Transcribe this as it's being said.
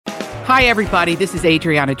Hi, everybody. This is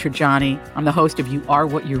Adriana Trajani. I'm the host of You Are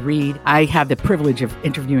What You Read. I have the privilege of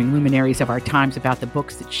interviewing luminaries of our times about the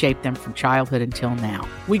books that shaped them from childhood until now.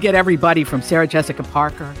 We get everybody from Sarah Jessica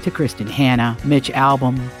Parker to Kristen Hanna, Mitch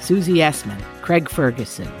Albom, Susie Essman, Craig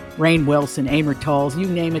Ferguson, Rainn Wilson, Amor Tolls, you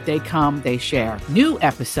name it, they come, they share. New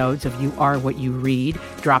episodes of You Are What You Read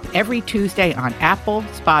drop every Tuesday on Apple,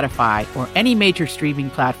 Spotify, or any major streaming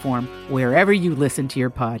platform wherever you listen to your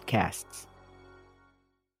podcasts.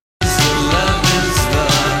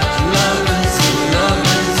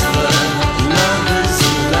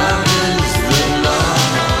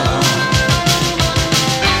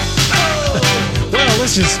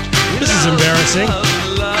 This is embarrassing.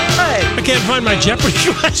 I can't find my Jeopardy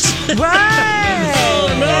question. Right.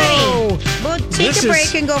 Oh, no. Well, take a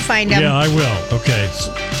break and go find them. Yeah, I will. Okay.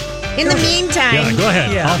 In the meantime, Yeah, go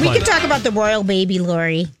ahead. we can talk about the royal baby,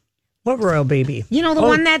 Lori. What royal baby? You know, the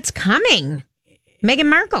one that's coming. Meghan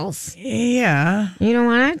Markle's. Yeah. You don't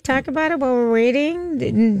want to talk about it while we're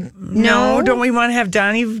waiting? No? Don't we want to have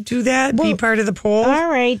Donnie do that? Be part of the poll? All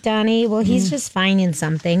right, Donnie. Well, he's just finding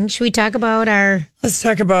something. Should we talk about our... Let's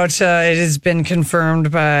talk about, it has been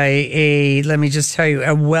confirmed by let me just tell you,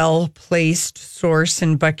 a well-placed source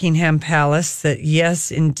in Buckingham Palace that,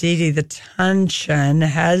 yes, indeed, the tension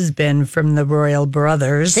has been from the royal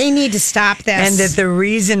brothers. They need to stop this. And that the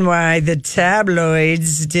reason why the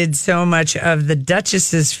tabloids did so much of the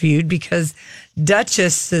Duchess's feud, because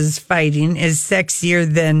Duchess's fighting is sexier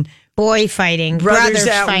than boy fighting, brothers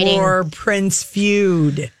at fighting. war, prince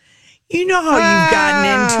feud. You know how you've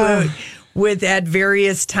gotten into it with at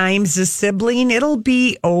various times a sibling. It'll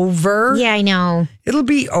be over. Yeah, I know. It'll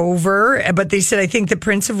be over. But they said, I think the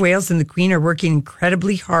Prince of Wales and the Queen are working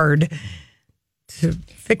incredibly hard to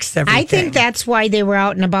fix everything. I think that's why they were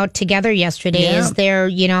out and about together yesterday, is they're,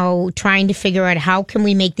 trying to figure out how can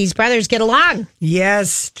we make these brothers get along.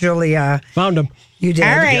 Yes, Julia. Found him. You did.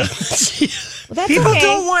 All right. Well, that's People okay.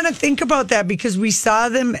 don't want to think about that because we saw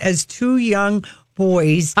them as two young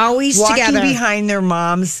boys always walking together behind their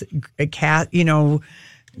mom's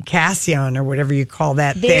Cassian or whatever you call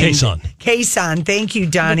that thing. Caisson. Thank you,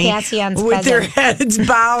 Donnie. The Cassian's with cousin. their heads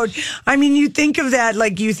bowed. I mean, you think of that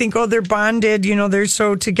like you think, oh, they're bonded, they're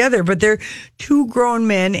so together. But they're two grown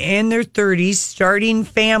men in their 30s starting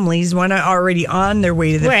families, one already on their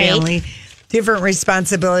way to the family, different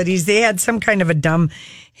responsibilities. They had some kind of a dumb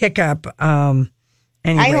hiccup.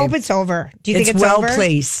 Anyway, I hope it's over. Do you think it's well over?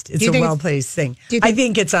 placed? It's a well placed thing. I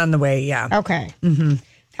think it's on the way. Yeah. Okay. Mm-hmm.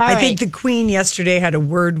 I think the Queen yesterday had a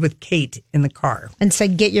word with Kate in the car and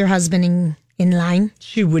said, "Get your husband in line."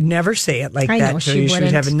 She would never say it like I that. know, she She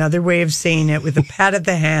would have another way of saying it with a pat of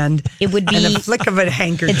the hand. It would be and a flick of a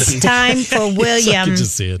handkerchief. It's time for William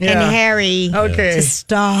and Harry to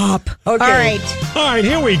stop. Okay. All right,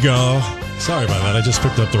 here we go. Sorry about that. I just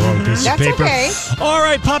picked up the wrong piece of paper. That's okay. All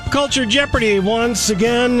right, Pop Culture Jeopardy. Once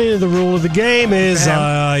again, the rule of the game is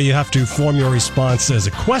you have to form your response as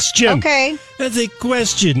a question. Okay. As a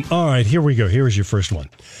question. All right, here we go. Here is your first one.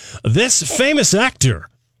 This famous actor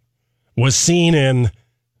was seen in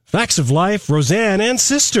Facts of Life, Roseanne, and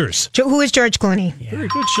Sisters. Who is George Clooney? Very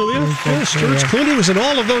good, Julia. Yes, George Clooney was in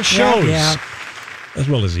all of those shows. Yeah. As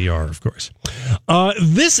well as ER, of course.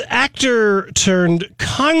 This actor turned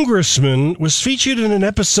congressman was featured in an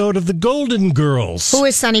episode of The Golden Girls. Who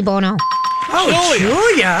is Sonny Bono? Oh,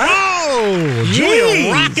 Julia. Oh, Julia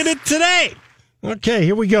rocking it today. Okay,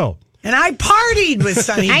 here we go. And I partied with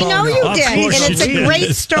Sonny Bono. I know you Of did, course and it's you a did.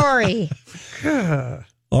 great story.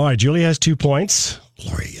 All right, Julia has 2 points.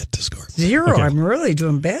 Lori yet to score. 0. Okay. I'm really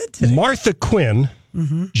doing bad today. Martha Quinn,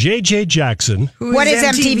 J.J. Jackson. What is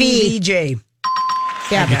MTV? VJ?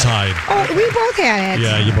 Yeah. You tied. Oh, we both had it.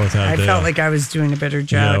 Yeah, you both had I felt like I was doing a better Yeah,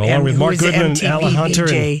 job. along with who Mark is Goodman, MTV Alan Hunter,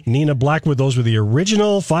 VJ? and Nina Blackwood. Those were the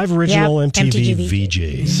original 5 original Yep, MTV MTV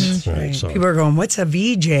VJs. Right, so. People are going, what's a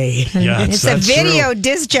VJ? Yeah, It's a video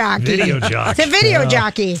disc jockey. Video jockey. It's a video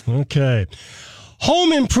jockey. Okay.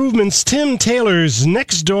 Home Improvement's Tim Taylor's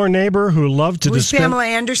next door neighbor who loved to Who's dispense. Pamela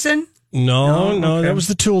Anderson? No, okay. that was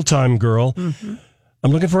the Tool Time girl. Mm-hmm. I'm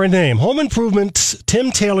looking for a name. Home Improvement's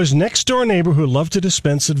Tim Taylor's next door neighbor who loved to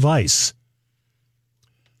dispense advice.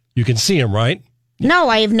 You can see him, right? No,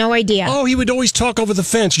 I have no idea. Oh, he would always talk over the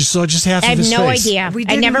fence. You saw just half I of have his no face. idea.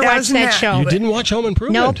 I never watched that show. You didn't watch Home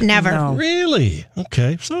Improvement? Nope, never. No. Really?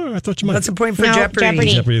 Okay. So I thought you might. That's a point for No,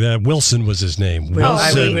 Jeopardy. Jeopardy. That Wilson was his name. Well,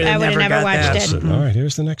 Wilson. I would have never got watched that. it. Wilson. All right,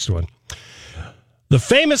 here's the next one. The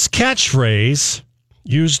famous catchphrase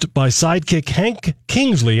used by sidekick Hank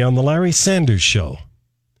Kingsley on the Larry Sanders Show.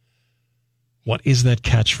 What is that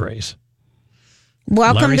catchphrase?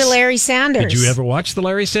 Welcome to Larry Sanders. Did you ever watch the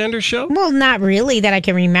Larry Sanders Show? Well, not really that I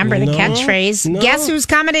can remember the catchphrase. No. Guess who's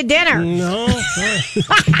coming to dinner? No.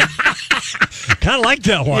 Kind of like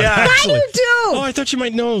that one. Yeah. Actually. Why you do? Oh, I thought you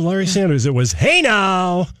might know Larry Sanders. It was, hey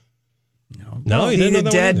now. No, you didn't know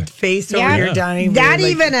that dead one? face over here, Donnie. Not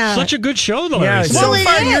even a... Such a good show, though. Yeah, Larry so Sanders.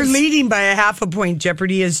 far you're leading by a half a point.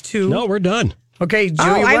 Jeopardy is 2. No, we're done. Okay,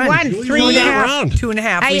 Julie I won. Julie 3 won and a that half. round.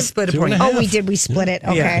 2.5. We split a point. Oh, we did. We split it.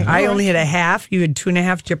 Okay. Yeah, I only had a half. You had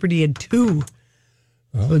 2.5. Jeopardy had 2.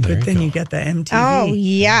 Well, good thing you got the MTV. Oh,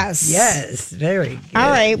 yes. Yes, very good. All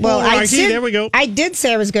right. Well, there we go. I did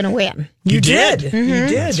say I was going to win. You did. Mm-hmm. You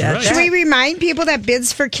did. right. Should we remind people that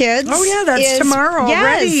Bids for Kids? Oh, yeah, that's is- tomorrow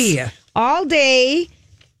already. Yes, all day,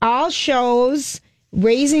 all shows,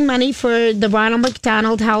 raising money for the Ronald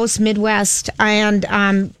McDonald House Midwest. And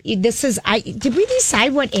this is, did we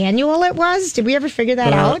decide what annual it was? Did we ever figure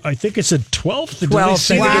that out? I think it's a 12th.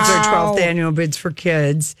 12th. I think it's our Wow. 12th annual Bids for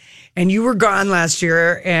Kids. And you were gone last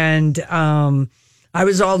year, and I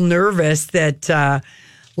was all nervous that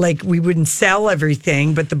we wouldn't sell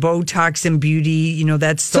everything, but the Botox and beauty,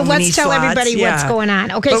 that's so many let's tell slots. everybody what's going on.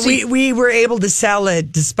 Okay, but so we were able to sell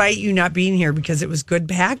it despite you not being here because it was good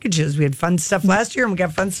packages. We had fun stuff last year, and we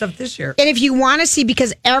got fun stuff this year. And if you want to see,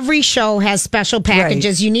 because every show has special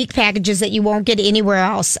packages, unique packages that you won't get anywhere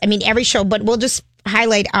else. I mean, every show, but we'll just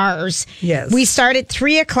highlight ours. Yes. We start at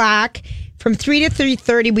 3:00. From 3 to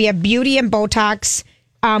 3:30, we have beauty and Botox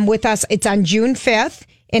with us. It's on June 5th.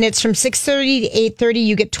 And it's from 6:30 to 8:30.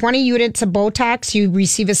 You get 20 units of Botox. You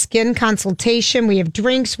receive a skin consultation. We have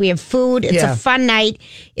drinks. We have food. It's a fun night.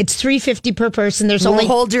 It's $350 per person. We'll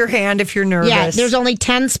hold your hand if you're nervous. Yeah, there's only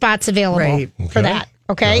 10 spots available for that.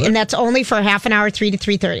 Okay, and that's only for half an hour, 3 to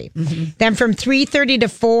 3:30. Mm-hmm. Then from 3:30 to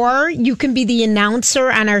 4, you can be the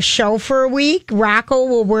announcer on our show for a week. Rocco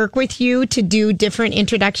will work with you to do different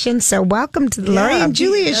introductions. So welcome to the Lori and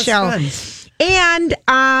Julia show. Fun. And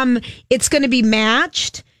it's going to be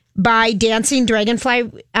matched by Dancing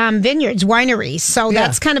Dragonfly Vineyards Winery. So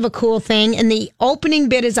that's kind of a cool thing. And the opening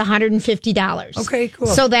bid is $150. Okay, cool.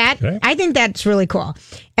 So I think that's really cool.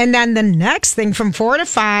 And then the next thing from 4 to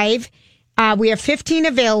 5, we have 15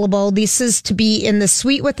 available. This is to be in the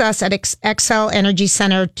suite with us at XL Energy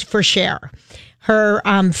Center for Cher. Her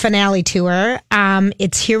finale tour.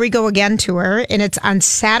 It's Here We Go Again tour, and it's on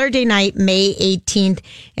Saturday night, May 18th,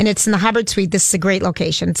 and it's in the Hubbard Suite. This is a great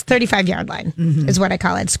location. It's 35-yard line is what I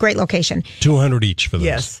call it. It's a great location. 200 each for this.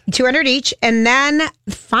 Yes. 200 each. And then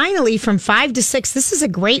finally from 5 to 6, this is a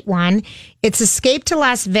great one. It's Escape to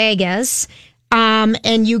Las Vegas,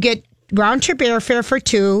 and you get round trip airfare for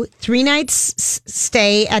 2, 3 nights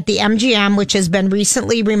stay at the MGM, which has been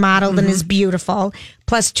recently remodeled and is beautiful,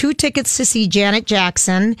 plus 2 tickets to see Janet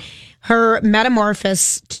Jackson, her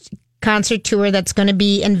Metamorphosis concert tour that's going to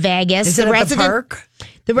be in Vegas. Is it at the park?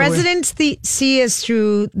 The residency is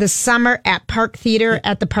through the summer at Park Theater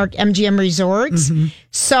at the Park MGM Resorts. Mm-hmm.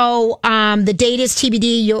 So the date is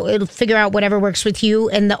TBD. It'll figure out whatever works with you.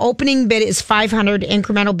 And the opening bid is $500.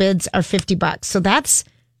 Incremental bids are $50. So that's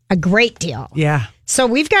a great deal. Yeah. So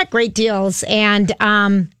we've got great deals, and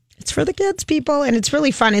it's for the kids, people, and it's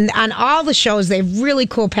really fun. And on all the shows, they have really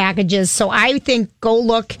cool packages. So I think go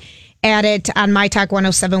look at it on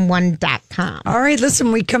mytalk1071.com. All right,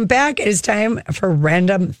 listen, we come back. It is time for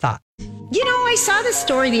Random Thought. You know, I saw this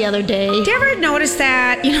story the other day. Did you ever notice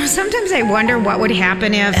that? You know, sometimes I wonder what would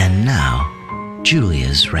happen if... And now,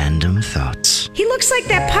 Julia's Random Thoughts. He looks like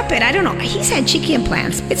that puppet. I don't know. He's had cheeky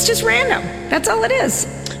implants. It's just random. That's all it is.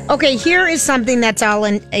 Okay, here is something that's all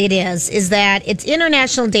it is that it's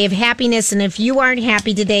International Day of Happiness, and if you aren't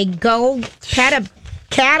happy today, go pet a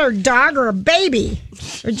cat or dog or a baby,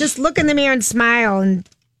 or just look in the mirror and smile and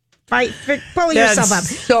pull yourself up.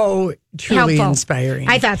 So truly Helpful. inspiring.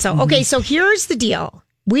 I thought so. Okay, so here's the deal.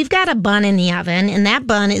 We've got a bun in the oven, and that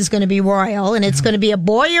bun is going to be royal, and it's going to be a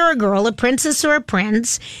boy or a girl, a princess or a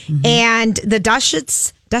prince, and the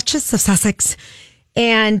Duchess of Sussex,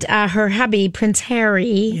 and her hubby, Prince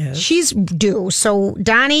Harry, she's due. So,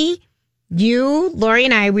 Donnie, you, Lori,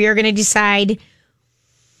 and we are going to decide,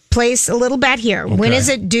 place a little bet here. Okay. When is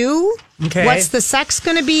it due? Okay. What's the sex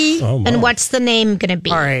going to be? And what's the name going to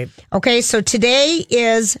be? All right. Okay, so today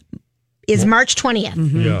is March 20th.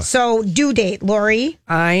 Mm-hmm. Yeah. So, due date, Lori?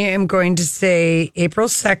 I am going to say April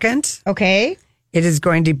 2nd. Okay. It is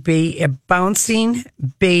going to be a bouncing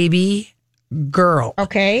baby girl.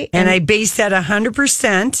 Okay. And I base that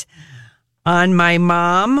 100% on my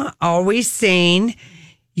mom always saying,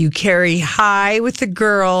 you carry high with the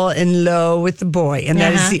girl and low with the boy. And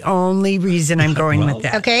that is the only reason I'm going with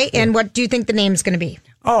that. Okay. And what do you think the name's going to be?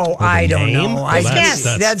 Oh, I don't name? know. Well, I that's-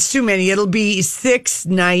 guess that's too many. It'll be 6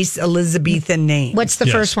 nice Elizabethan names. What's the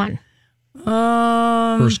Yes. first one?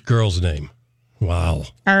 First girl's name. Wow.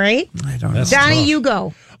 All right. I don't know. That's Donnie, tough. you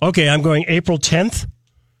go. Okay, I'm going April 10th.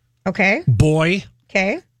 Okay. Boy,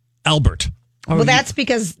 Okay. Albert. Well, that's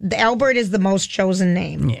because the Albert is the most chosen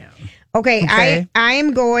name. Yeah. Okay. Okay. I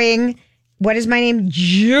am going. What is my name?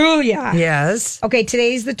 Julia. Yes. Okay.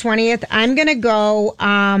 Today's the 20th. I'm going to go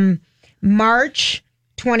March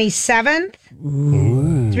 27th.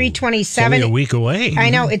 327. Only a week away. I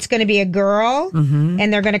know it's going to be a girl, Mm-hmm.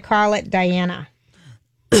 and they're going to call it Diana.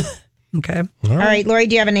 Okay. All right, Lori,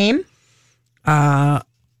 do you have a name?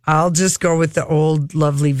 I'll just go with the old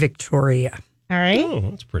lovely Victoria, All right. Oh,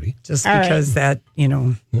 that's pretty. just All right. because that,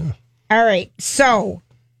 All right. So,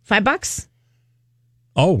 $5.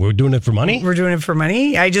 Oh, we're doing it for money? we're doing it for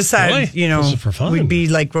money. I just thought, Really? This is for fun. we'd be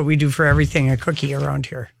like what we do for everything, a cookie around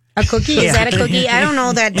here. A cookie? Is that a cookie? I don't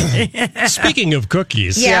know that. Speaking of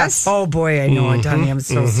cookies. Yes. Oh boy, I know it, Donnie. I'm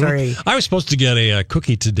so sorry. I was supposed to get a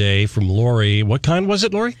cookie today from Lori. What kind was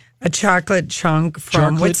it, Lori? A chocolate chunk from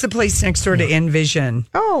Chocolate? what's the place next door to Envision?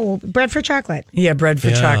 Oh, bread for chocolate. Yeah, bread for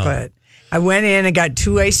Yeah. chocolate. I went in and got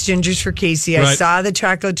 2 iced gingers for Casey. I Right. saw the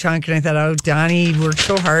chocolate chunk and I thought, oh, Donnie worked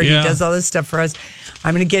so hard. Yeah. He does all this stuff for us.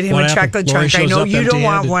 I'm going to get him What a happened? chocolate Lori chunk. I shows know up you don't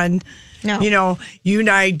want empty-handed. one. No. You know, you and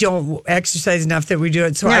I don't exercise enough that we do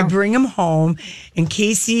it. So I No. bring him home. And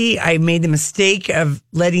Casey, I made the mistake of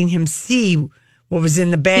letting him see what was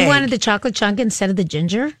in the bag. You wanted the chocolate chunk instead of the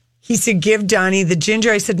ginger? He said, give Donnie the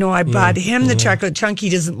ginger. I said, no, I bought him the chocolate chunk. He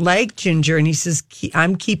doesn't like ginger. And he says,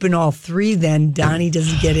 I'm keeping all 3 then. Donnie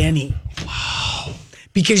doesn't get any. Wow.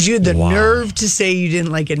 Because you had the nerve to say you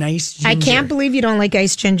didn't like a nice ginger. I can't believe you don't like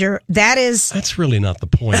iced ginger. That is, That's really not the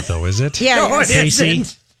point, though, is it? yeah, No, it Casey,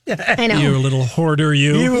 isn't. I know. you're a little hoarder,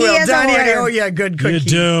 you. You He will, is a Donnie. I hoarder. owe you a good cookie. You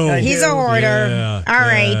do. I He's do. a hoarder. Yeah, All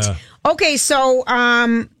right. yeah. Okay, so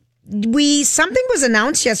something was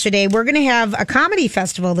announced yesterday. We're going to have a comedy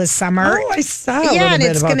festival this summer. Oh, I saw a Yeah, little and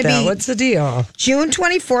bit it's about gonna that. be- What's the deal? June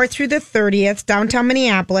 24th through the 30th, downtown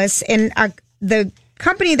Minneapolis. And the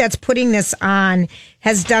company that's putting this on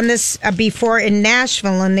has done this before in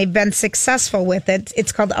Nashville, and they've been successful with it.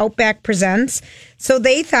 It's called Outback Presents. So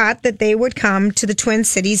they thought that they would come to the Twin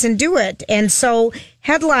Cities and do it. And so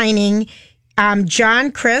headlining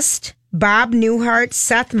John Christ, Bob Newhart,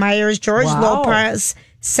 Seth Meyers, George Wow. Lopez,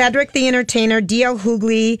 Cedric the Entertainer, D.L.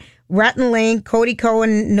 Hughley, Rhett and Link, Cody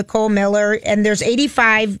Cohen, Nicole Miller, and there's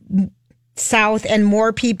 85 South and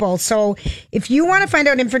more people. So if you want to find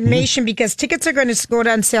out information, because tickets are going to go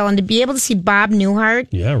on sale, and to be able to see Bob Newhart,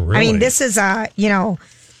 Yeah, really. I mean, this is I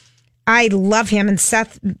love him, and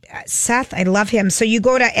Seth, I love him. So you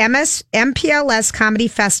go to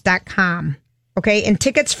mplscomedyfest.com, okay, and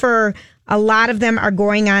tickets for a lot of them are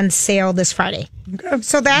going on sale this Friday.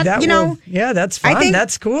 So that yeah, that's fun. I think-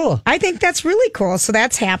 That's cool. I think that's really cool. So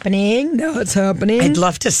that's happening. No, it's happening. I'd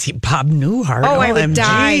love to see Bob Newhart. Oh, I would OMG.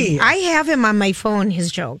 die. I have him on my phone,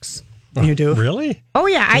 his jokes. You do? Really? Oh,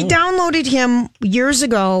 yeah. I downloaded him years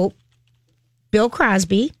ago. Bill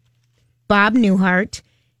Crosby, Bob Newhart,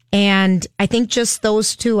 and I think just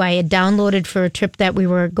those two I had downloaded for a trip that we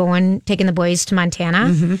were taking the boys to Montana.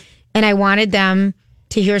 Mm-hmm. And I wanted them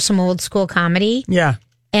to hear some old school comedy. Yeah.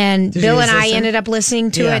 And Did Bill you and I listen? ended up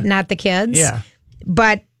listening to Yeah. it, not the kids. Yeah.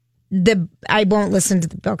 But I won't listen to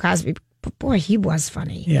the Bill Cosby. But boy, he was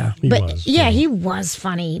funny. Yeah. He But was. yeah, he was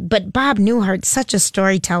funny. But Bob Newhart's such a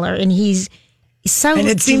storyteller, and he's so And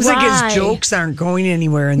it seems like dry. his jokes aren't going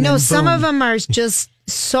anywhere. And No, then some boom. of them are just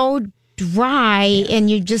so dry,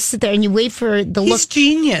 and you just sit there and you wait for the He's look.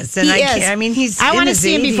 genius, and He I is. can't. I mean, I want to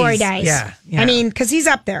see him before he dies. Yeah. I mean, because he's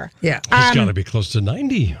up there. yeah. He's got to be close to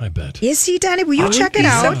 90, I bet. Is he, Donnie? Will you I would check be it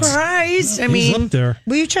out? Surprised. I He's mean, up there.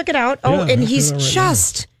 Will you check it out? Oh, Yeah, and I'll he's do that right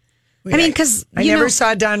just. I mean, because I never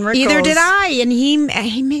saw Don Rickles. Either did I, and he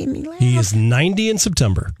made me laugh. He is 90 in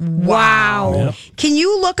September. Wow. Yep. Can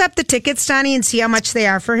you look up the tickets, Donnie, and see how much they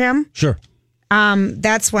are for him? Sure.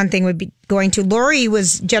 That's one thing we'd be going to. Lori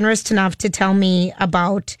was generous enough to tell me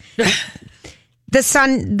about the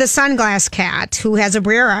sunglass cat who has a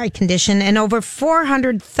rare eye condition and over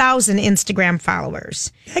 400,000 Instagram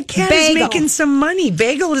followers. That cat is Bagel. making some money.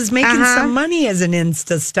 Bagel is making some money as an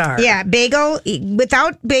Insta star. Yeah, Bagel,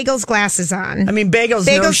 without Bagel's glasses on. I mean, Bagel's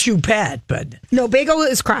no Bagel's- shoe pet, but No, Bagel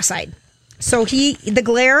is cross-eyed. So the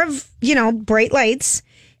glare of, bright lights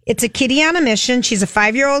It's a kitty on a mission. She's a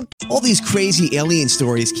 5-year-old. All these crazy alien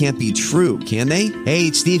stories can't be true, can they? Hey,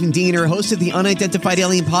 it's Stephen Diener, host of the Unidentified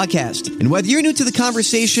Alien Podcast. And whether you're new to the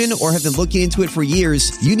conversation or have been looking into it for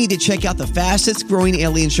years, you need to check out the fastest growing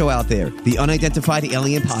alien show out there, the Unidentified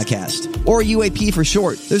Alien Podcast, or UAP for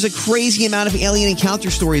short. There's a crazy amount of alien encounter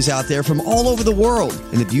stories out there from all over the world.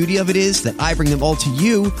 And the beauty of it is that I bring them all to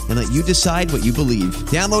you and let you decide what you believe.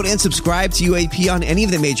 Download and subscribe to UAP on any of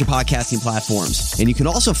the major podcasting platforms. And you can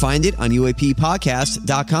also find it on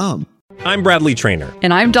UAPpodcast.com. I'm Bradley Trainer.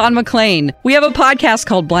 And I'm Don McClain. We have a podcast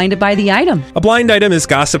called Blinded by the Item. A blind item is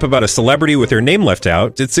gossip about a celebrity with their name left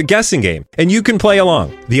out. It's a guessing game, and you can play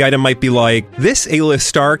along. The item might be like, this A-list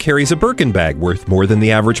star carries a Birkin bag worth more than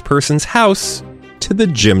the average person's house to the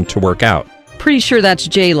gym to work out. Pretty sure that's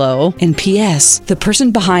J-Lo. And P.S. the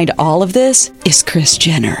person behind all of this is Kris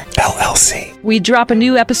Jenner, LLC. We drop a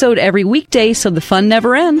new episode every weekday so the fun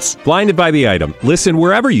never ends. Blinded by the Item. Listen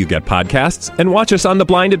wherever you get podcasts and watch us on the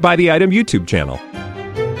Blinded by the Item YouTube channel.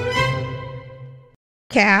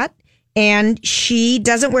 Cat, and she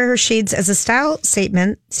doesn't wear her shades as a style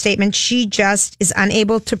statement. She just is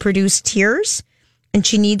unable to produce tears, and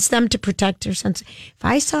she needs them to protect her sense. If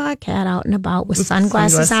I saw a cat out and about with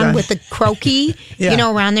sunglasses on with the croaky,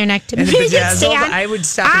 around their neck to and me, I would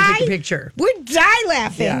stop and take a picture. Would die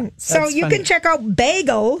laughing. Yeah, so you can check out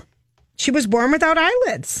Bagel. She was born without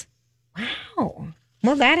eyelids. Wow.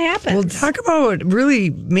 Well, that happens. Well, talk about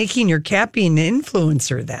really making your cat be an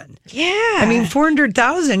influencer then. Yeah. I mean,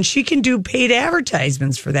 400,000, she can do paid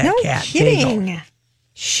advertisements for that cat. No kidding. Bagel.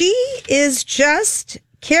 She is just...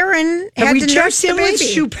 Karen had to nurse the baby. Have we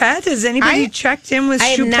checked in with Choupette? Has anybody checked in with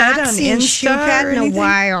Choupette on Insta? I have not seen Choupette in a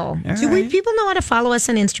while. Right. People know how to follow us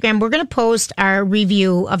on Instagram? We're going to post our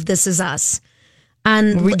review of This Is Us.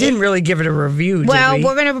 We didn't really give it a review, Well, did we?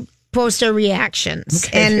 We're going to post our reactions.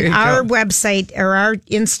 Okay, and our website or our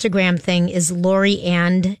Instagram thing is Lori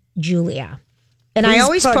and Julia. And Please I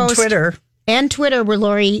always post Twitter. And Twitter, we're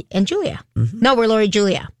Lori and Julia. Mm-hmm. No, we're Lori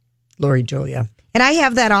Julia. Lori Julia. And I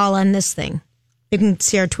have that all on this thing. You can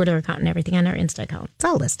see our Twitter account and everything on our Insta account. It's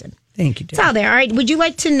all listed. Thank you, It's all there. All right. Would you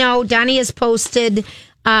like to know? Donnie has posted.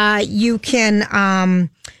 You can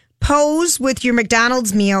pose with your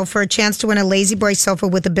McDonald's meal for a chance to win a Lazy Boy sofa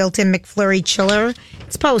with a built-in McFlurry chiller.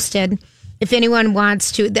 It's posted. If anyone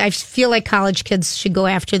wants to, I feel like college kids should go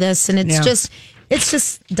after this, and it's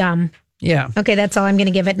just dumb. Yeah. Okay, that's all I'm going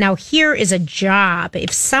to give it. Now, here is a job.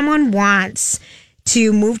 If someone wants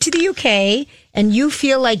to move to the UK and you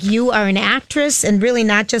feel like you are an actress, and really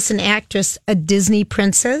not just an actress, a Disney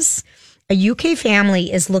princess, a UK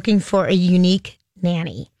family is looking for a unique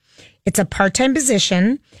nanny. It's a part-time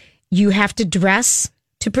position. You have to dress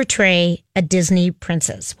to portray a Disney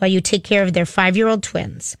princess while you take care of their 5-year-old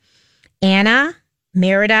twins. Anna,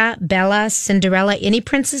 Merida, Bella, Cinderella, any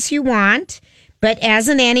princess you want. But as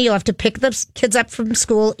a nanny, you'll have to pick the kids up from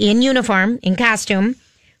school in uniform, in costume,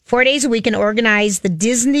 4 days a week, and organize the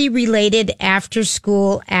Disney-related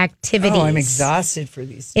after-school activities. Oh, I'm exhausted for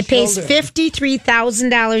these It pays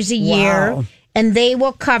 $53,000 a year, and they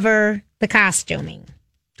will cover the costuming.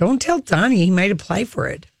 Don't tell Donnie. He might apply for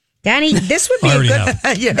it. Donnie, this would be a good.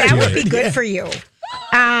 Yeah, that would be good for you.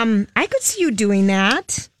 I could see you doing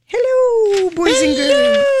that. Hello, boys and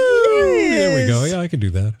girls. There we go. Yeah, I could do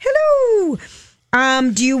that. Hello.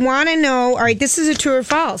 Do you want to know? All right, this is a true or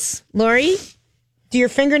false. Lori, do your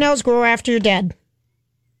fingernails grow after you're dead?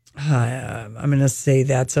 I'm going to say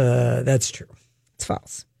that's true. It's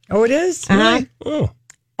false. Oh, it is? Uh-huh. Oh.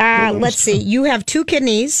 Let's see. You have 2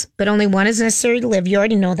 kidneys, but only one is necessary to live. You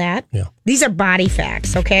already know that. Yeah. These are body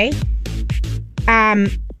facts, okay?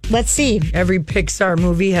 Let's see. Every Pixar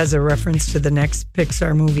movie has a reference to the next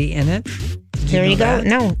Pixar movie in it. There you go. That?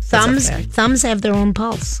 No, thumbs have their own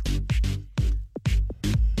pulse.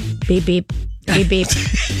 Beep beep, beep beep,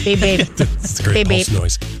 beep beep. That's a great pulse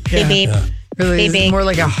noise. Beep beep. Yeah. Really, beep, it's more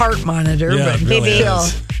like a heart monitor, Yeah, but it really beep,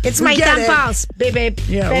 is. beep. It's We my get thumb it. pulse. Beep beep.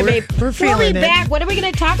 Yeah, beep, beep. we're feeling We'll be it. back. What are we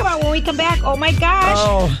going to talk about when we come back? Oh my gosh.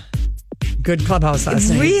 Oh, good Clubhouse last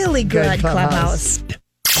night. Really good Clubhouse.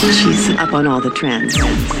 She's up on all the trends.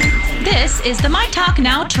 This is the My Talk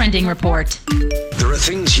Now Trending Report. There are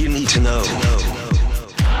things you need to know.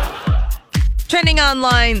 Trending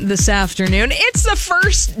online this afternoon. It's the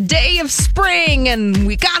first day of spring and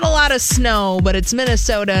we got a lot of snow, but it's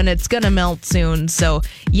Minnesota and it's going to melt soon. So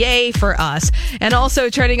yay for us. And also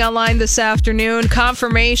trending online this afternoon,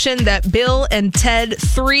 confirmation that Bill and Ted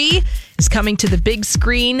 3 is coming to the big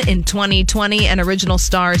screen in 2020, and original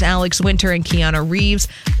stars Alex Winter and Keanu Reeves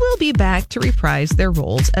will be back to reprise their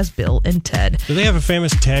roles as Bill and Ted. Do they have a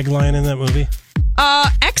famous tagline in that movie?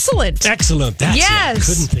 Excellent. Excellent. That's yes. it.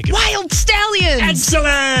 Couldn't think of Wild Stallions.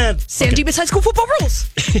 Excellent. San Dimas High School football rules.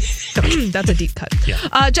 That's a deep cut.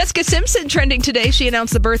 Yeah. Jessica Simpson trending today. She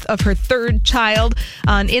announced the birth of her third child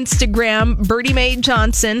on Instagram. Birdie Mae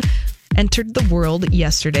Johnson entered the world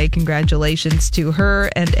yesterday. Congratulations to her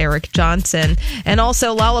and Eric Johnson. And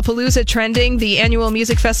also Lollapalooza trending, the annual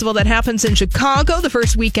music festival that happens in Chicago the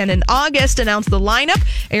first weekend in August, announced the lineup.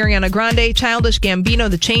 Ariana Grande, Childish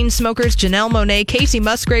Gambino, The Chainsmokers, Janelle Monáe, Casey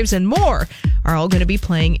Musgraves, and more are all going to be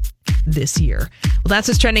playing this year. Well, that's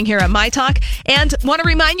what's trending here at My Talk. And want to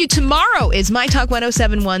remind you, tomorrow is My Talk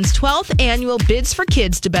 1071's 12th annual Bids for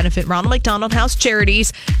Kids to benefit Ronald McDonald House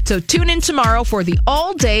charities. So tune in tomorrow for the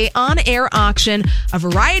all-day on-air auction. A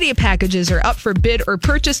variety of packages are up for bid or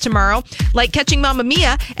purchase tomorrow, like Catching Mamma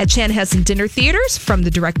Mia at Chanhassen Dinner Theaters from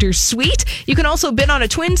the director's suite. You can also bid on a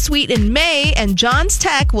twin suite in May, and John's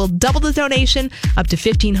Tech will double the donation up to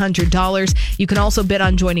 $1,500. You can also bid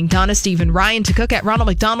on joining Donna, Steve, and Ryan to cook at Ronald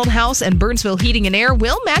McDonald House, and Burnsville Heating and Air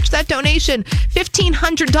will match that donation.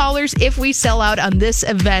 $1,500 if we sell out on this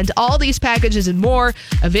event. All these packages and more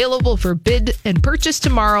available for bid and purchase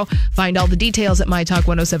tomorrow. Find all the details at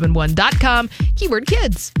mytalk1071.com. Keyword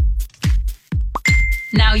kids.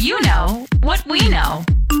 Now you know what we know.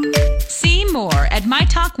 See more at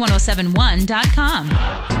mytalk1071.com.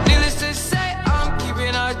 Needless to say, I'm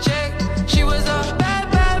keeping our check. She was a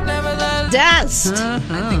bad, nevertheless. Dust.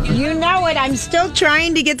 You know it. I'm still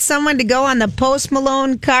trying to get someone to go on the Post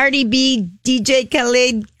Malone, Cardi B, DJ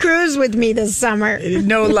Khaled cruise with me this summer.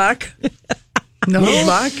 No luck. No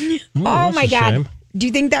luck. Oh my God. Do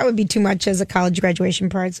you think that would be too much as a college graduation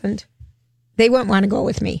present? They wouldn't want to go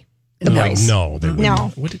with me. The boys. No, they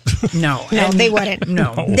wouldn't. No, they wouldn't.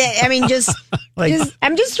 No. I'm just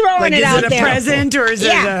throwing like, it out there. Is it a present or is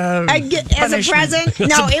it a as a present?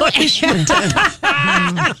 No,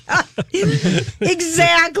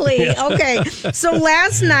 exactly. Yeah. Okay. So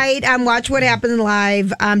last night on Watch What Happened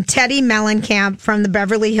Live, Teddy Mellencamp from the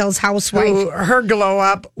Beverly Hills Housewife. Her glow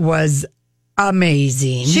up was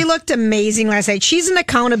amazing. She looked amazing last night. She's an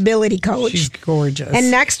accountability coach. She's gorgeous.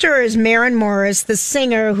 And next to her is Maren Morris, the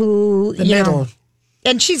singer who,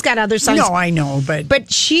 and she's got other songs. No, I know,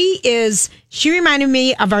 but she reminded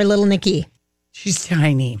me of our little Nikki. She's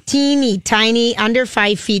tiny. Teeny, tiny, under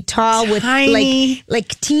 5 feet tall with like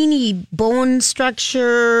teeny bone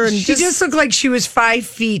structure. And she just looked like she was 5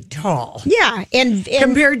 feet tall. Yeah. And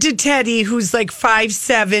compared to Teddy, who's like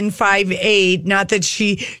 5'7", 5'8". Not that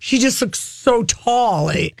she just looks so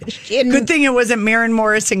tall. Good thing it wasn't Maren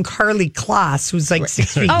Morris and Carly Kloss, who's like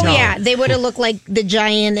 6 feet tall. Oh, yeah. They would have looked like the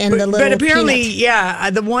giant and the little But apparently,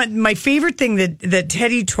 peanut. my favorite thing that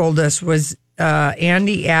Teddy told us was,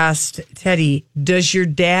 Andy asked Teddy, does your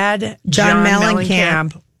dad, John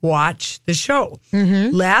Mellencamp, watch the show?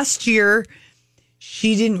 Mm-hmm. Last year,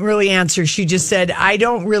 she didn't really answer. She just said, I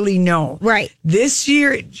don't really know. Right. This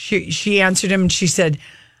year, she answered him and she said,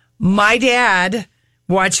 my dad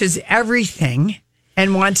watches everything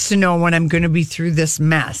and wants to know when I'm going to be through this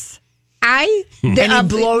mess. And he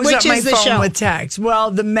blows up my phone with text.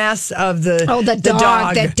 Well, the mess of the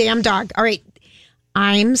dog. That damn dog. All right.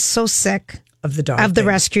 I'm so sick of the dog of the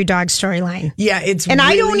rescue dog storyline. Yeah, I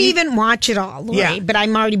don't even watch it all, right? But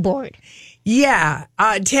I'm already bored. Yeah,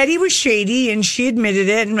 Teddy was shady, and she admitted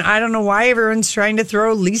it. And I don't know why everyone's trying to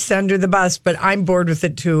throw Lisa under the bus, but I'm bored with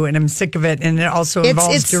it too, and I'm sick of it. And it also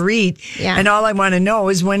involves Dorit. Yeah. And all I want to know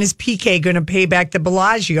is when is PK going to pay back the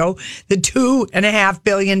Bellagio the $2.5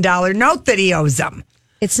 billion note that he owes them?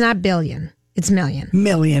 It's not billion. It's million.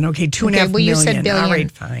 Million. Okay, $2.5 million. You said billion. All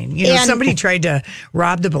right, fine. Somebody tried to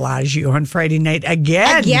rob the Bellagio on Friday night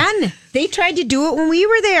again. They tried to do it when we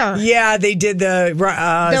were there. Yeah, they did the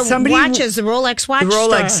watches, the Rolex watch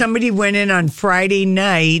store. Somebody went in on Friday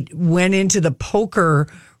night, went into the poker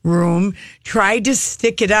room, tried to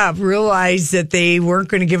stick it up, realized that they weren't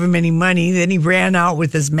going to give him any money. Then he ran out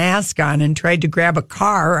with his mask on and tried to grab a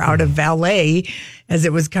car out of valet as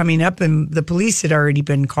it was coming up, and the police had already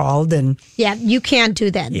been called. And yeah, you can't do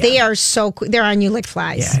that. Yeah. They are they're on you like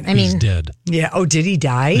flies. Yeah, he's dead. Yeah. Oh, did he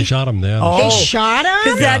die? They shot him then. Oh. They shot him?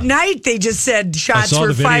 Because that night they just said shots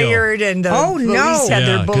were fired, and the police had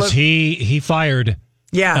their bullet. Because he fired.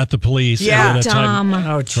 Yeah. At the police. Yeah. And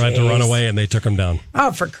tried to run away, and they took him down.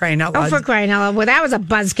 Oh, for crying out loud. Well, that was a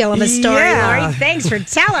buzzkill of a story, Lori. Thanks for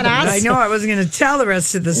telling us. I know I wasn't going to tell the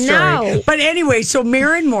rest of the story. No. But anyway, so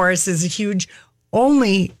Maren Morris is a huge,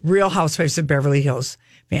 only Real Housewives of Beverly Hills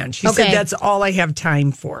fan. She said that's all I have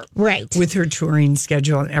time for. Right. With her touring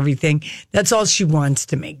schedule and everything. That's all she wants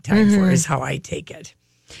to make time for, is how I take it.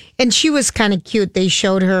 And she was kind of cute. They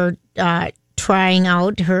showed her trying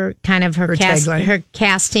out her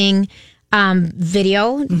casting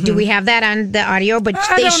video. Do we have that on the audio? But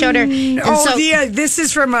they showed her. Yeah. This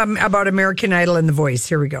is from about American Idol and The Voice.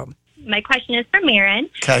 Here we go. My question is for Maren.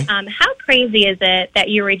 Okay. How crazy is it that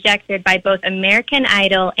you were rejected by both American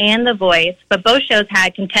Idol and The Voice, but both shows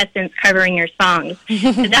had contestants covering your songs? That's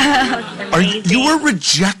the most amazing. You were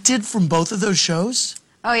rejected from both of those shows?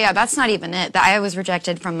 Oh, yeah, that's not even it. I was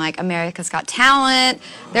rejected from, like, America's Got Talent.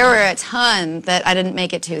 There were a ton that I didn't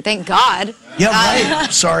make it to. Thank God. Yeah,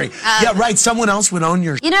 right. Sorry. Yeah, right. Someone else would own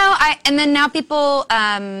your... You know, and then now people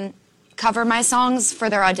cover my songs for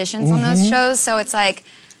their auditions on those shows, so it's like...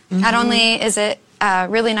 Not only is it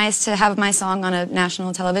really nice to have my song on a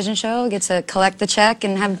national television show, get to collect the check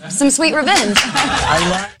and have some sweet revenge.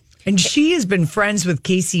 And she has been friends with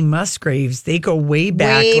Casey Musgraves. They go way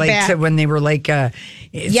back, to when they were like young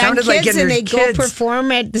sounded kids, like and they go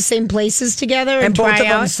perform at the same places together and both try of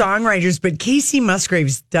them out. songwriters. But Casey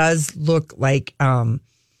Musgraves does look like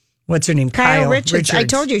what's her name, Kyle Richards. I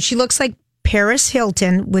told you she looks like Paris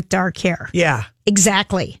Hilton with dark hair. Yeah.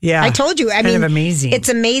 Exactly. Yeah. I told you. I mean, amazing. It's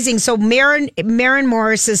amazing. So Maren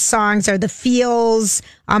Morris's songs are The Feels,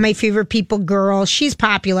 All My Favorite People, Girl. She's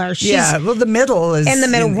popular. Well, the middle is... In the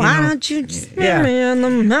middle. Why don't you just me in the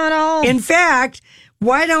middle? In fact,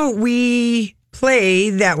 why don't we play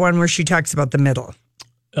that one where she talks about the middle?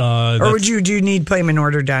 Or do you need play them in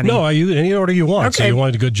order, Donnie? No, any order you want. Okay. So you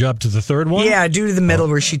wanted a good job to the third one? Yeah, do to the middle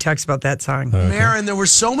where she talks about that song. Okay. Maren, there were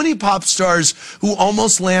so many pop stars who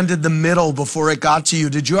almost landed the middle before it got to you.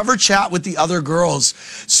 Did you ever chat with the other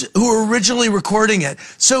girls who were originally recording it?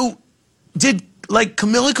 So did like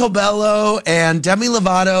Camila Cabello and Demi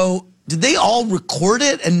Lovato, did they all record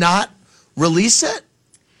it and not release it?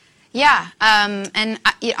 Yeah, and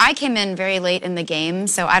I came in very late in the game,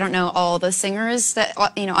 so I don't know all the singers that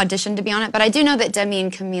auditioned to be on it, but I do know that Demi and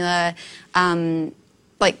Camila,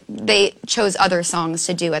 they chose other songs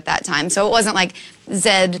to do at that time, so it wasn't like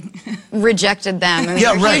Zed rejected them. I mean,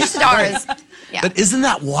 Yeah, they're right. huge stars. Right. Yeah. But isn't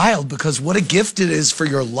that wild? Because what a gift it is for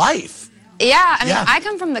your life. Yeah, I mean, Yeah. I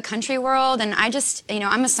come from the country world, and I just,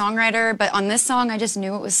 I'm a songwriter, but on this song, I just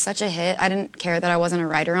knew it was such a hit. I didn't care that I wasn't a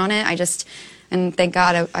writer on it. And thank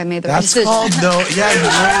God I made the right decision. That's called you really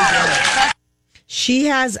get it. She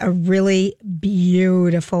has a really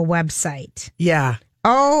beautiful website. Yeah.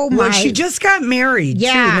 Oh, my. Well, she just got married, too,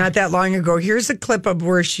 Yeah. not that long ago. Here's a clip of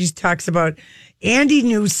where she talks about Andy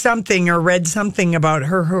knew something or read something about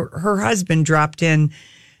her husband dropped in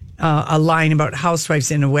a line about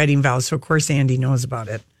housewives in a wedding vow. So, of course, Andy knows about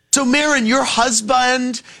it. So, Maren, your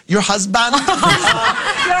husband, he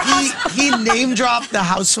name dropped the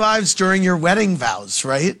housewives during your wedding vows,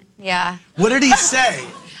 right? Yeah. What did he say?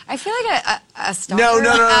 I feel like a star.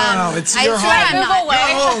 No. It's your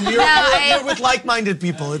home. You're home. You're with like-minded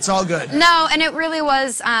people. It's all good. No, and it really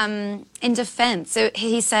was in defense. So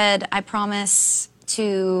he said, I promise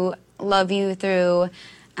to love you through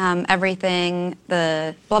everything,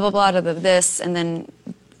 the blah, blah, blah, to the this, and then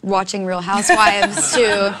watching Real Housewives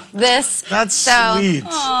to this. That's sweet.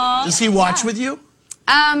 Does he watch with you?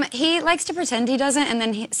 He likes to pretend he doesn't, and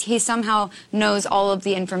then he somehow knows all of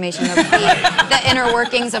the information of the inner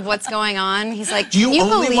workings of what's going on. He's like, Do you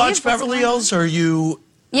only believe watch what's Beverly going Hills, or you...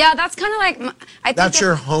 Yeah, that's kind of like... I think That's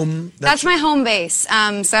your home? That's my home base.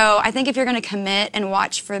 So I think if you're going to commit and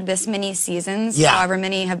watch for this many seasons, Yeah. however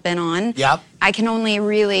many have been on, Yep. I can only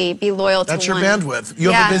really be loyal to That's your one. bandwidth. You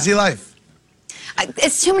have a busy life.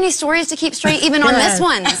 It's too many stories to keep straight, even on this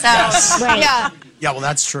one. So, yeah. Yeah, well,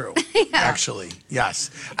 that's true. Actually,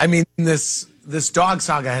 yes. I mean, this dog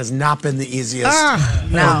saga has not been the easiest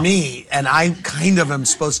for me, and I kind of am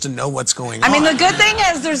supposed to know what's going on. I mean, the good thing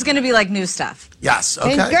is there's going to be like new stuff. Yes,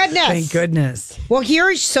 okay. Thank goodness. Well,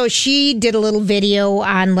 so she did a little video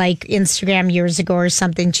on like Instagram years ago or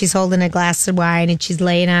something. She's holding a glass of wine and she's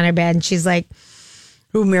laying on her bed and she's like,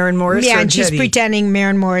 who, Maren Morris? Yeah, or and she's Teddy? pretending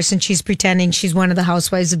Maren Morris, and she's pretending she's one of the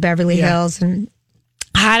housewives of Beverly Hills. And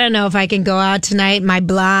I don't know if I can go out tonight. My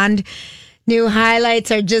blonde new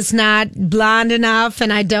highlights are just not blonde enough,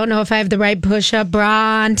 and I don't know if I have the right push-up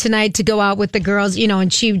bra on tonight to go out with the girls.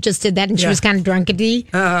 And she just did that, and she was kind of drunkety,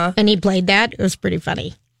 and he played that. It was pretty funny.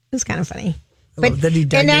 It was kind of funny. That he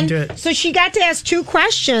dug into it. So she got to ask 2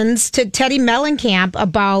 questions to Teddy Mellencamp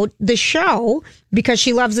about the show because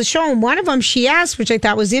she loves the show. And one of them she asked, which I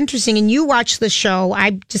thought was interesting, and you watch the show,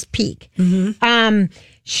 I just peek.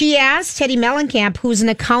 She asked Teddy Mellencamp, who's an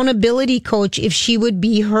accountability coach, if she would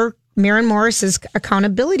be Maren Morris's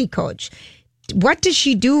accountability coach. What does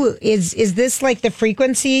she do? Is this like the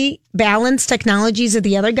frequency balance technologies that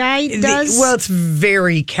the other guy does? Well, it's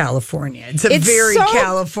very California. It's a very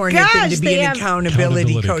California thing to be an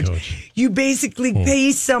accountability coach. You basically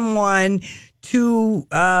pay someone to,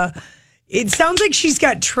 It sounds like she's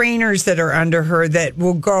got trainers that are under her that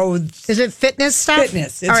will go. Is it fitness stuff?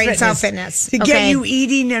 Fitness. All right, it's all fitness. To get you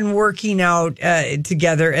eating and working out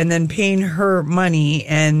together and then paying her money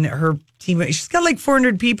and her team. She's got like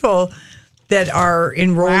 400 people that are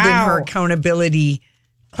enrolled in her accountability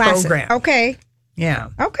program. Okay. Yeah.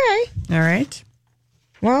 Okay. All right.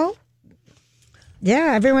 Well,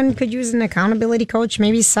 yeah, everyone could use an accountability coach,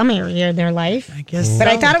 maybe some area of their life. I guess But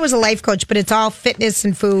so. I thought it was a life coach, but it's all fitness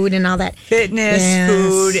and food and all that. Fitness, Yes.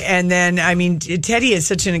 food, and then, I mean, Teddy is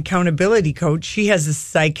such an accountability coach. She has a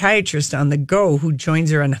psychiatrist on the go who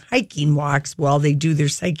joins her on hiking walks while they do their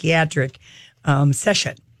psychiatric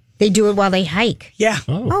session. They do it while they hike. Yeah.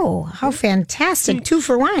 Oh, how fantastic. 2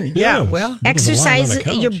 for 1. Yeah, well. Exercise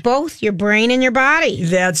your brain and your body.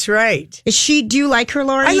 That's right. Do you like her,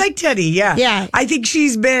 Lori? I like Teddy, yeah. Yeah. I think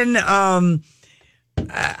she's been, I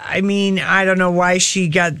mean, I don't know why she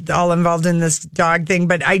got all involved in this dog thing,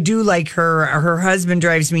 but I do like her. Her husband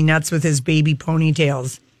drives me nuts with his baby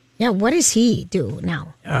ponytails. Yeah, what does he do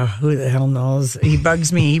now? Who the hell knows? He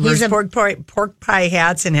bugs me. He wears pork pie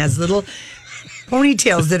hats and has little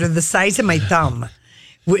ponytails that are the size of my thumb.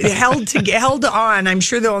 Held on. I'm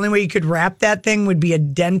sure the only way you could wrap that thing would be a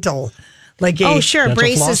dental. Like a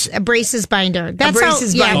braces binder. That's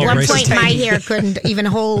braces how. Yeah, binder. at one point my hair couldn't even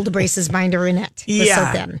hold a braces binder in it. It was so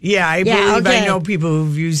thin. Yeah, I believe I know people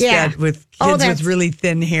who've used that with kids with really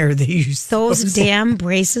thin hair. They use those damn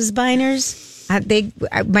braces binders.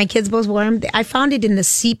 My kids both wore them. I found it in the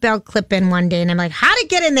seatbelt clip-in one day, and I'm like, "How to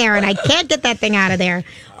get in there?" And I can't get that thing out of there.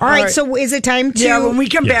 All right, so is it time to? Yeah, when we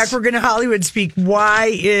come back, we're going to Hollywood speak. Why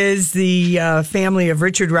is the family of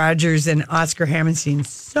Richard Rodgers and Oscar Hammerstein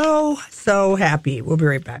so happy? We'll be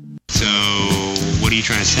right back. So, what are you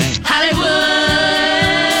trying to say?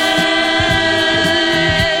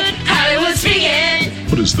 Hollywood speaking.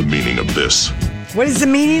 What is the meaning of this? What is the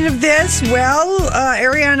meaning of this? Well,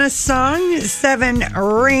 Ariana's song, 7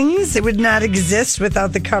 Rings. It would not exist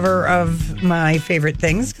without the cover of My Favorite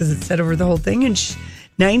Things because it said over the whole thing. And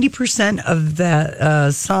 90% of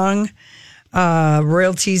the song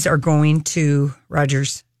royalties are going to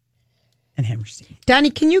Rodgers and Hammerstein.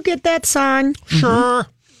 Donnie, can you get that song? Sure.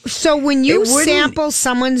 So when you sample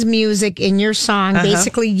someone's music in your song,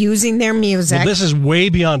 basically using their music. Well, this is way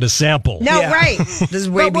beyond a sample. No, right. This is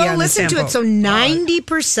way beyond we'll listen a sample. to it. So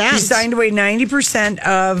 90%. She signed away 90%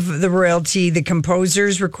 of the royalty. The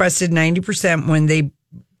composers requested 90% when the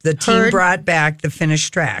team brought back the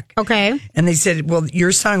finished track. Okay. And they said, well,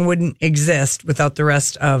 your song wouldn't exist without the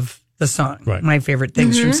rest of the song. Right. My Favorite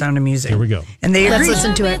Things from Sound of Music. Here we go. And they agreed. Let's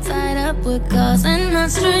listen to it. Tied up with calls and not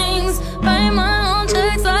strings. Write my own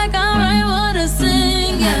checks like I write what I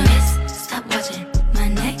sing. Yeah. Stop watching my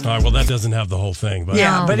neck. All right, well, that doesn't have the whole thing. But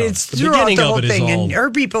Yeah, but it's the throughout beginning the of whole it is thing. all- And her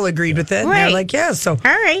people agreed with it. And they're Right. like, yeah, so All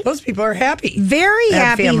right. those people are happy. Very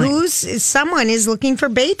That happy. family. Someone is looking for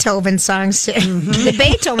Beethoven songs. The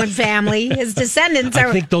Beethoven family, his descendants I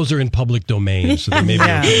are. think those are in public domain, so they may be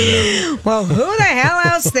able to do that. Well, who the hell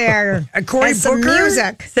else there? Cory has some Booker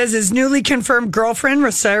music. says his newly confirmed girlfriend,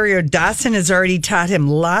 Rosario Dawson, has already taught him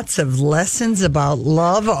lots of lessons about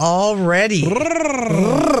love already.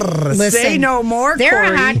 Say no more, They're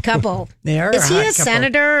Corey. a hot couple. They are Is a he hot a couple.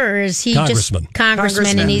 senator or is he Congressman. just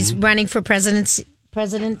congressman and he's running for president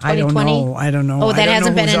 2020? I don't know. Oh, that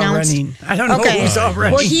hasn't been who's all announced. running. I don't know Okay. who's all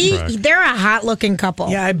running. Well, they're a hot looking couple.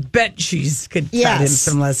 Yeah, I bet could taught him Yes.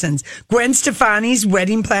 some lessons. Gwen Stefani's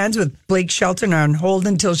wedding plans with Blake Shelton are on hold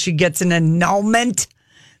until she gets an annulment.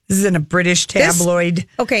 This is in a British tabloid.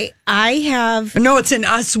 Okay, I have. No, it's in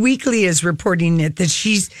Us Weekly is reporting it that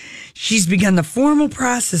she's begun the formal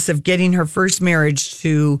process of getting her first marriage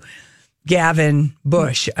to Gavin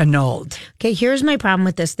Bush annulled. Okay, here's my problem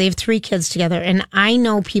with this. They have 3 kids together, and I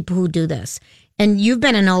know people who do this. And you've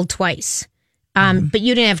been annulled twice, but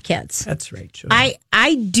you didn't have kids. That's right, Joe.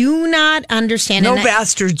 I do not understand. No and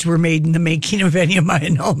bastards were made in the making of any of my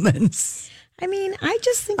annulments. I mean, I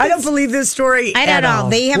just think I don't believe this story I at don't know. all.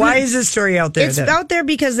 They haven't- Why is this story out there? It's then? out there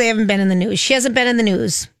because they haven't been in the news. She hasn't been in the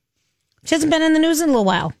news. She hasn't been in the news in a little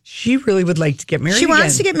while. She really would like to get married. She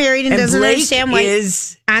wants again. to get married and doesn't Blake understand why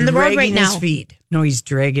is on the road right dragging his now. feet. No, he's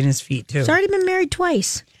dragging his feet too. She's already been married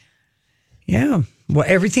twice. Yeah. Well,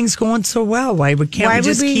 everything's going so well. Why we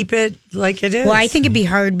just keep it like it is. Well, I think it'd be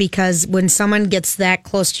hard because when someone gets that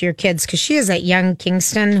close to your kids, because she has that young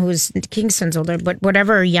Kingston's older, but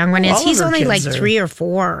whatever her young one is, All of he's her only kids like are. 3 or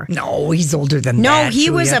 4. No, he's older than No, that. he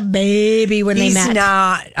was Julia. a baby when they met. He's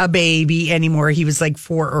not a baby anymore. He was like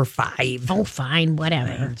 4 or 5. Oh, fine,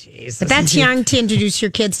 whatever. Jesus. But that's young to introduce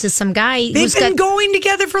your kids to some guy. They've who's been going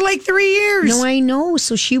together for like 3 years. No, I know.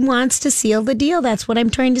 So she wants to seal the deal. That's what I'm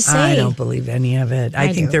trying to say. I don't believe any of it.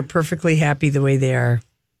 I think do. they're perfectly happy the way they are.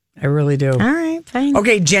 I really do. All right, fine.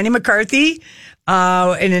 Okay, Jenny McCarthy,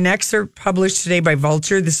 in an excerpt published today by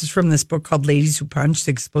Vulture. This is from this book called Ladies Who Punch,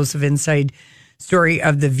 the explosive inside story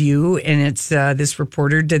of The View. And it's this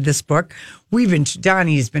reporter did this book.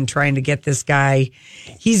 Donnie's been trying to get this guy.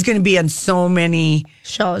 He's going to be on so many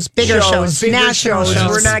shows, bigger shows, national shows.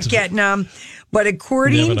 We're not getting them. But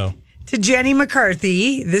according to Jenny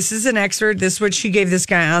McCarthy, this is an excerpt. This is what she gave this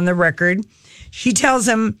guy on the record. She tells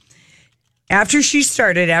him, after she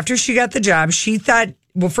got the job, she thought,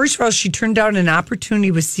 well, first of all, she turned down an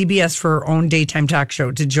opportunity with CBS for her own daytime talk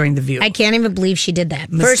show to join The View. I can't even believe she did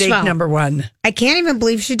that. Mistake First of all, number 1. I can't even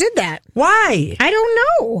believe she did that. Why? I don't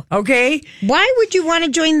know. Okay. Why would you want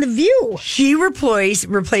to join The View? She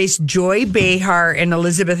replaced Joy Behar and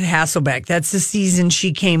Elizabeth Hasselbeck. That's the season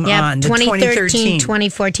she came on, the 2013.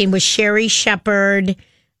 2014 with Sherry Shepherd.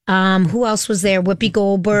 Who else was there? Whoopi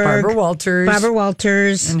Goldberg, Barbara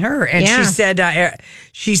Walters, and her. And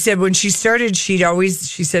she said when she started, she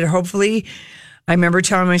said, hopefully, I remember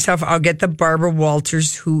telling myself, I'll get the Barbara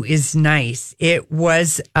Walters who is nice. It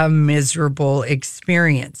was a miserable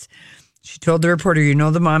experience. She told the reporter,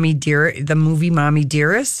 the movie Mommy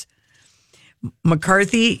Dearest?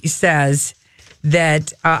 McCarthy says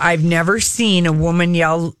that I've never seen a woman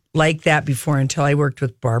yell like that before until I worked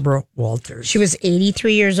with Barbara Walters. She was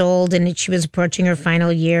 83 years old and she was approaching her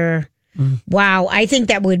final year. Wow, I think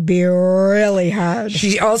that would be really hard.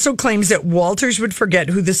 She also claims that Walters would forget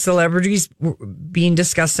who the celebrities being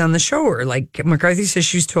discussed on the show were. Like McCarthy says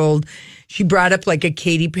she was told, she brought up like a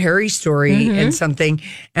Katy Perry story and something,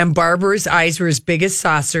 and Barbara's eyes were as big as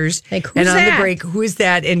saucers. Like, who's and on that? the break, who is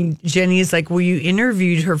that? And Jenny is like, well, you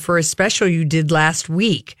interviewed her for a special you did last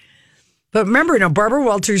week. But remember, now Barbara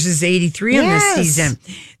Walters is 83 on this season.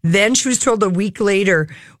 Then she was told a week later,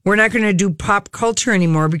 we're not going to do pop culture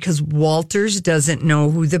anymore because Walters doesn't know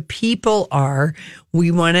who the people are.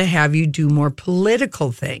 We want to have you do more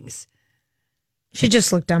political things. She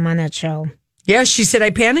just looked dumb on that show. Yeah, she said,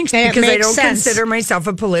 I panicked And it because I makes don't sense. consider myself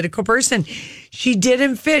a political person. She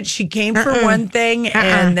didn't fit. She came for one thing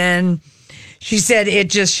and then... She said,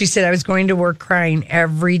 I was going to work crying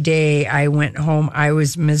every day. I went home. I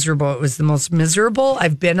was miserable. It was the most miserable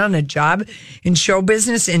I've been on a job in show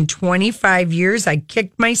business in 25 years. I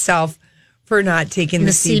kicked myself for not taking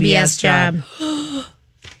the CBS job.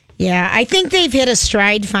 Yeah, I think they've hit a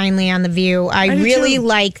stride finally on The View. I really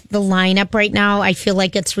like the lineup right now. I feel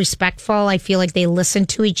like it's respectful. I feel like they listen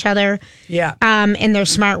to each other. Yeah. And they're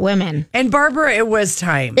smart women. And Barbara, it was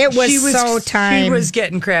time. It was so time. She was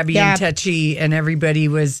getting crabby and touchy, and everybody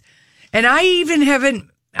was. And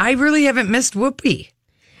I really haven't missed Whoopi.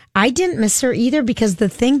 I didn't miss her either because the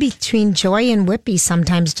thing between Joy and Whoopi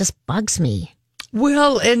sometimes just bugs me.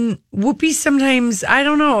 Well, and Whoopi sometimes, I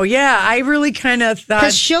don't know. Yeah, I really kind of thought.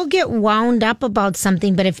 Because she'll get wound up about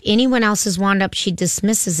something, but if anyone else is wound up, she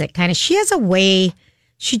dismisses it kind of. She has a way,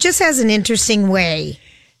 she just has an interesting way.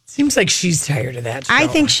 Seems like she's tired of that show. I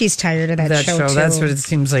think she's tired of that show too. That's what it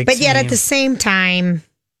seems like. But to yet me. at the same time,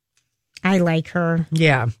 I like her.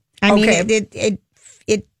 Yeah. I mean,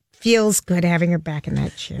 it feels good having her back in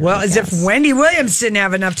that chair. Well, as if Wendy Williams didn't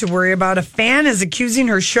have enough to worry about. A fan is accusing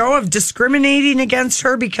her show of discriminating against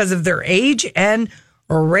her because of their age and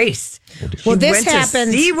race. Well, this went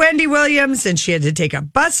happened. to see Wendy Williams, and she had to take a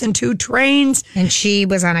bus and 2 trains. And she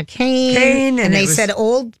was on a cane. And they said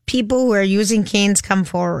old people who are using canes come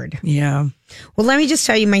forward. Yeah. Well, let me just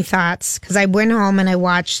tell you my thoughts, because I went home and I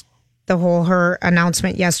watched the whole her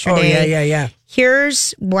announcement yesterday. Oh, yeah.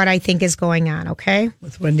 Here's what I think is going on, okay?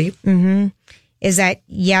 With Wendy? Mm-hmm. Is that,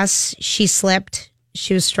 yes, she slipped.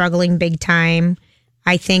 She was struggling big time.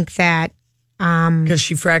 I think that... Because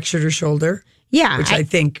she fractured her shoulder? Yeah. Which I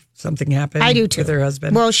think something happened I do too. with her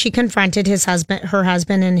husband. Well, she confronted her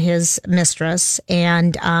husband and his mistress,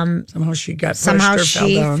 and... somehow she got pushed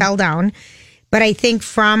or fell down. But I think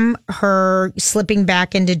from her slipping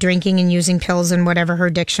back into drinking and using pills and whatever her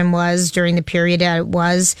addiction was during the period that it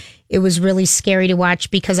was really scary to watch,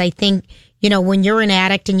 because I think, when you're an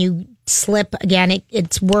addict and you slip again,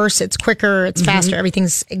 it's worse, it's quicker, it's faster,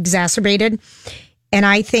 everything's exacerbated. And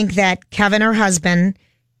I think that Kevin, her husband,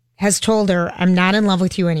 has told her, I'm not in love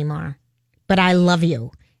with you anymore, but I love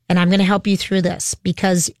you. and I'm going to help you through this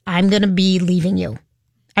because I'm going to be leaving you.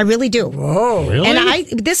 I really do. Whoa. Really?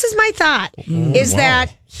 And this is my thought, is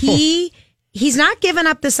that he's not giving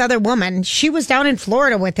up this other woman. She was down in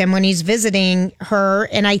Florida with him when he's visiting her.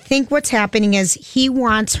 And I think what's happening is he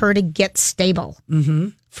wants her to get stable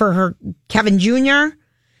for her Kevin Jr.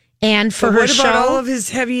 and for her show. What about all of his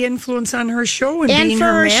heavy influence on her show and being for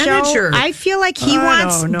her show, manager? I feel like he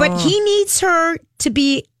wants, but he needs her to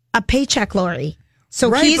be a paycheck Lori. So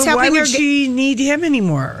he's but helping why her. would she need him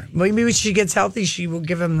anymore? Maybe when she gets healthy, she will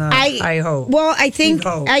give him the high hope. Well, I think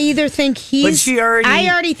I either think he's. But I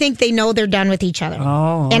already think they know they're done with each other.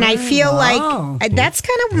 Oh, and I feel like that's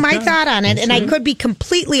kind of my thought on it. And I could be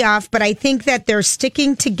completely off, but I think that they're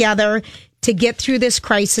sticking together to get through this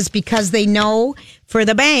crisis because they know for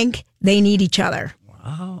the bank they need each other.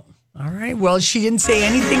 Wow. All right. Well, she didn't say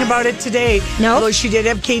anything about it today. No. Although she did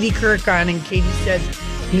have Katie Couric on, and Katie said,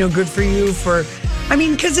 good for you for. I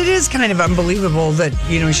mean, because it is kind of unbelievable that,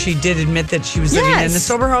 she did admit that she was living in the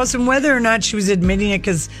sober house, and whether or not she was admitting it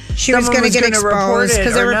because she was going to get exposed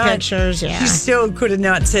because there were not, pictures. Yeah. She still could have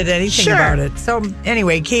not said anything about it. So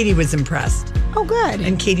anyway, Katie was impressed. Oh, good.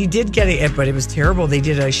 And Katie did get it, but it was terrible. They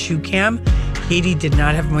did a shoe cam. Katie did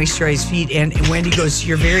not have moisturized feet, and Wendy goes,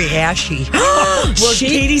 "You're very ashy." Well,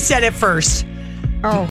 Katie said it first. Oh.